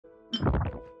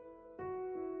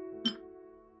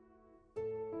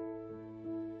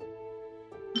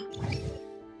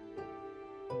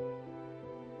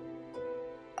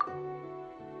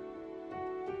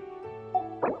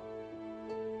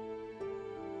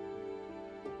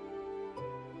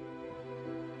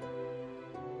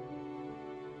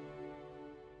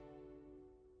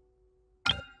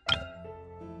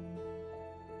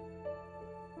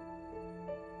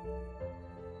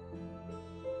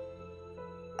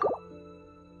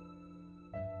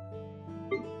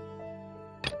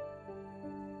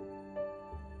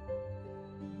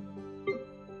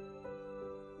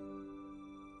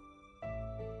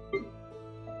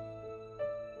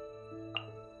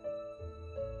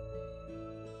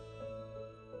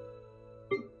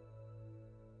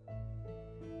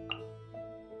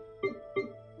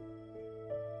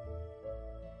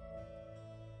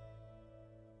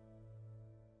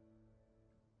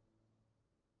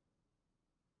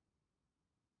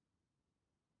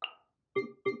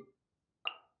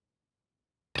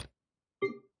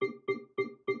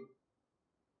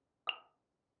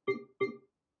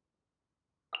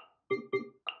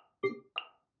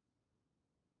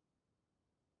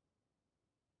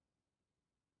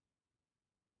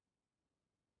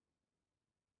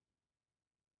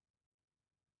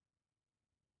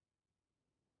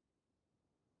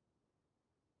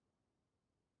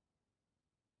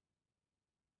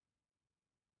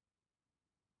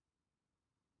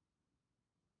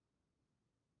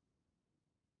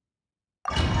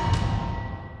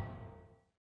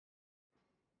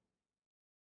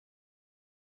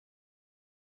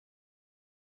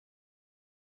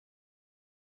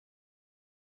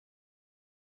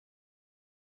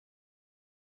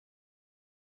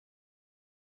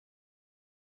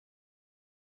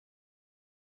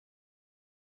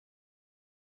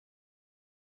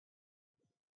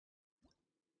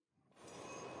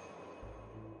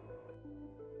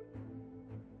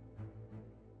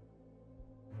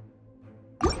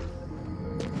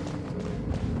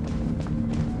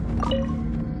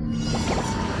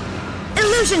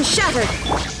Illusion shattered!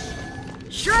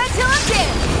 Shred till I'm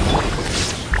dead!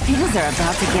 Things are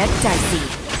about to get dicey.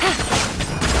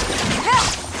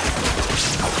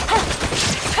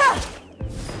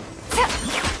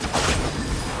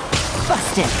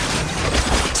 Busted!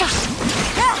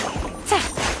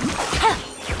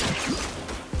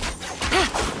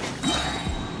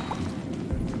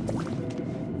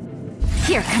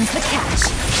 Here comes the catch.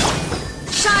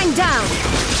 Shine down!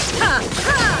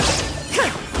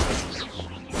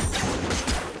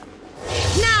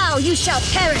 Now you shall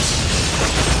perish!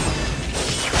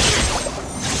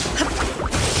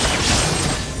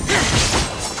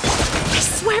 I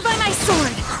swear by my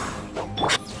sword!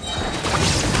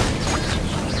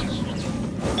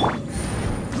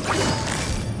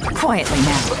 Quietly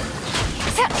now.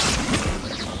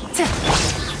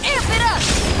 Amp it up!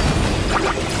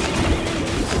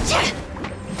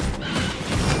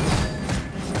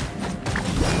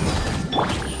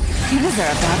 Things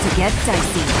are about to get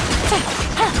dicey.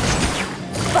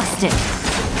 Busted.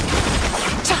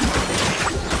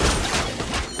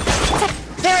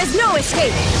 There is no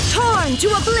escape! Torn to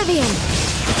oblivion!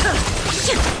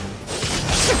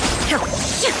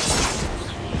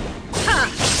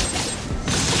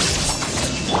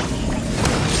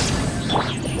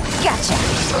 Gotcha.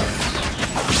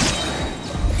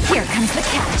 Here comes the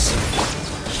catch.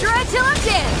 Shred till I'm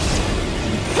dead!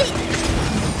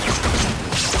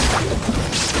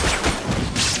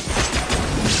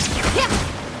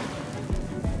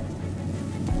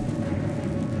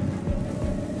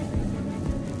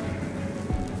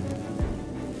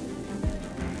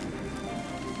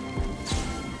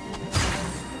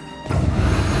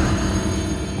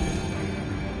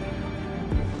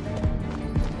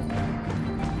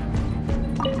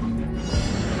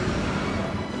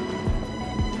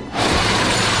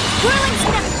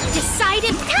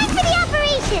 Decided. Time for the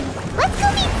operation! Let's go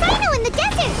meet Sino in the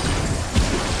desert!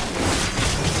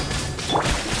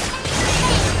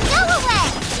 Go away!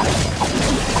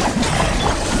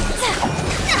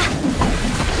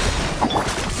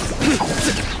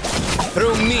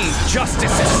 Through me,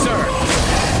 justice is served!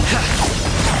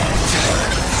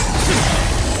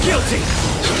 Guilty!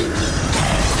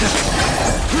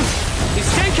 You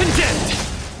stand condemned!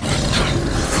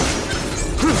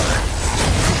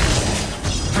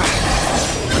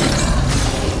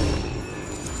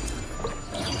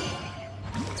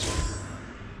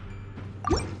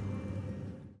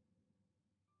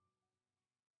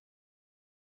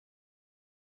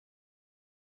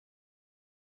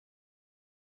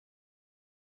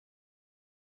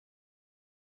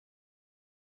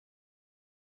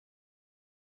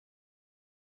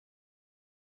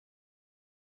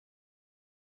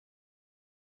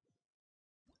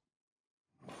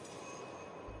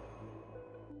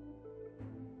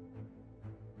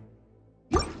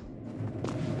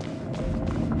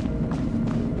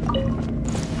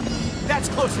 That's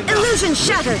close enough. Illusion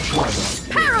shattered!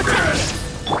 Pyrotech!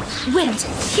 Wind,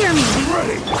 hear me!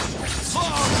 Ready!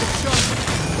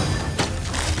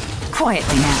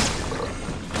 Quietly now.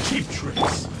 Cheap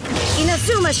tricks.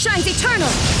 Inazuma shines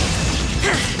eternal!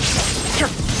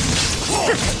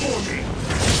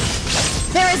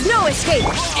 There is no escape!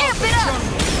 Amp it up!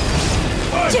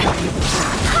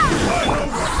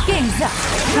 Game's up.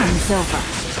 Time's over.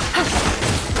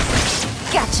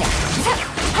 Gotcha.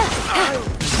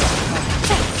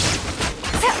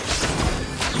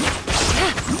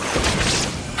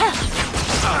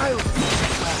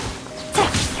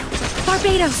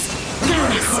 Barbados!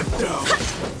 Cut down.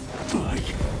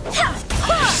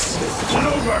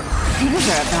 Over. Things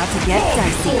are about to get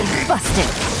dicey. Busted.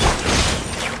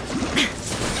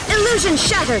 Illusion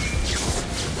shattered!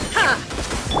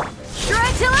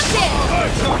 Shred till I'm dead!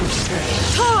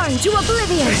 Torn to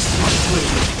oblivion!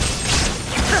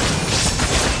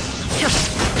 You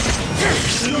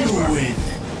win.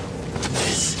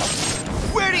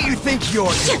 Where do you think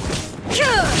you're?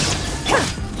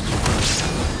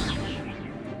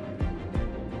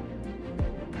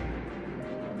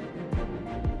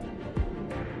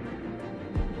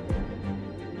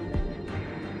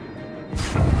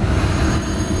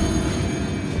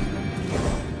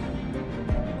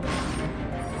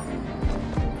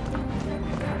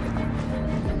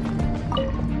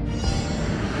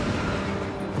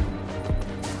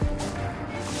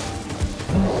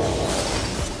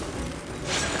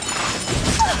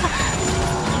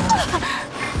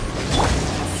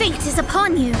 Fate is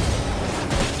upon you.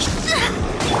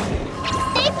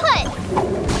 Stay put!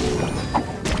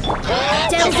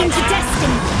 Delve into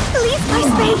destiny. Leave my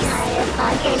space!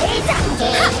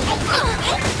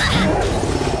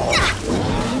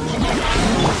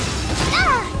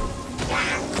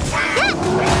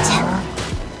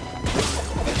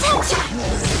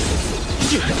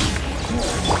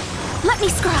 Let me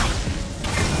scry.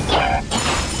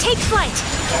 Take flight.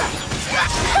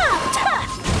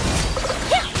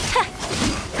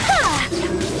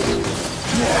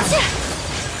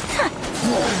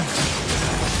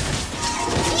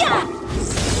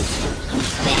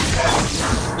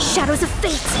 Shadows of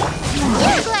fate.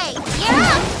 Usually, you're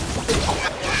up.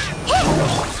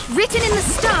 Written in the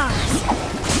stars.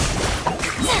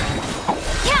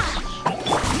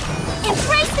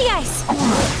 Embrace the ice.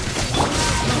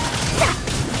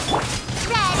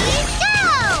 Ready, go!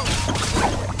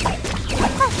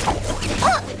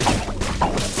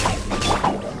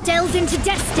 Delve into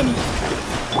destiny.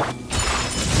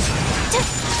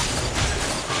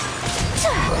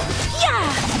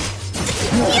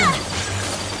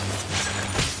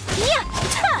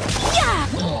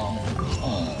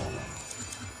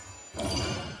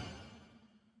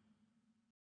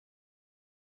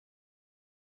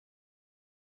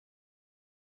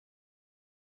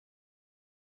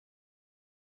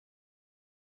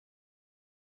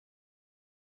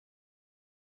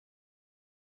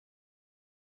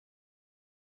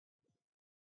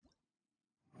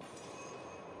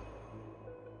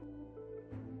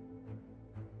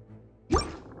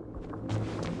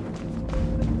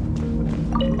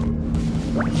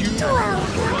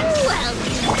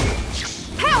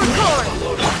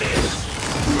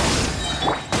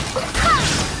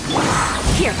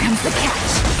 Here comes the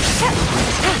catch.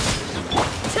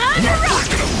 Time to rock!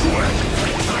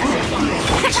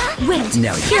 Wait,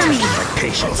 Now hear me. my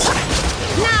patience.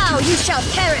 Now you shall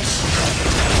perish!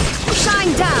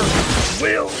 Shine down!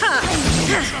 Will.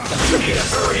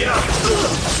 Hurry up.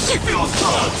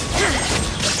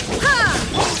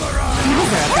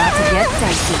 Things are about to get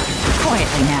dicey.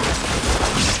 Quietly now.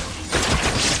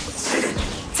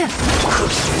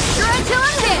 Try till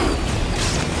I'm dead!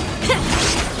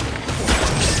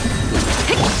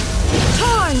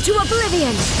 Torn to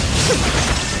oblivion!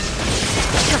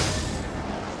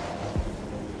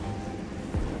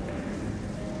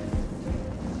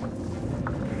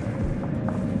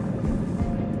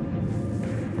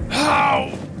 How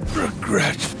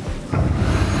regretful.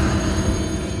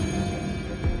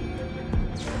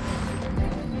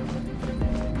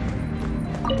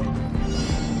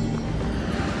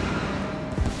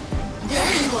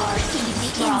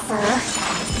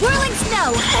 Whirling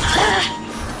snow!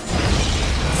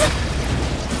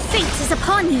 Fate is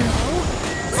upon you!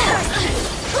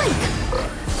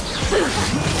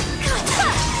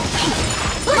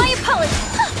 My apologies!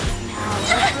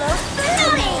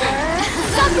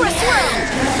 Sakura swirl!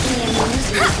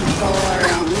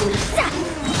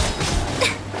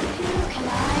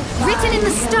 Written in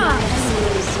the stars!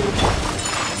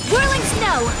 Whirling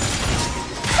snow!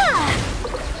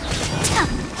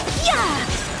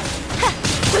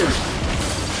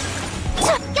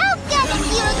 Go get it,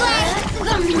 Uruguay!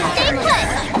 Stay put!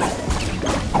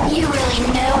 You really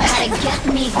know how to get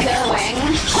me going.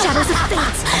 Shadows of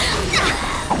fate!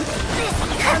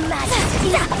 Her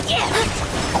Majesty's gift.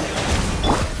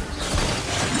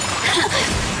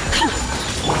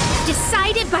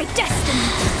 Decided by destiny!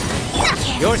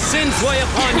 Your sins weigh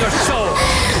upon your soul.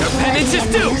 Your penance is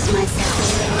due.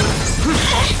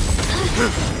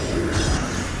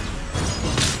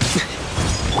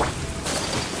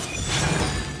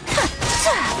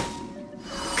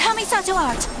 Kamisato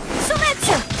art!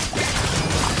 Sumetsu!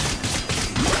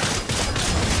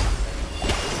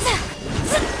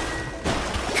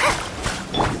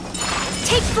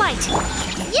 Take flight!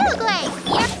 Uruguay!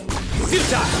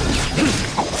 Futa!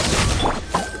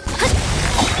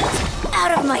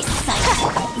 Out of my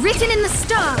sight! Written in the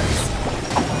stars!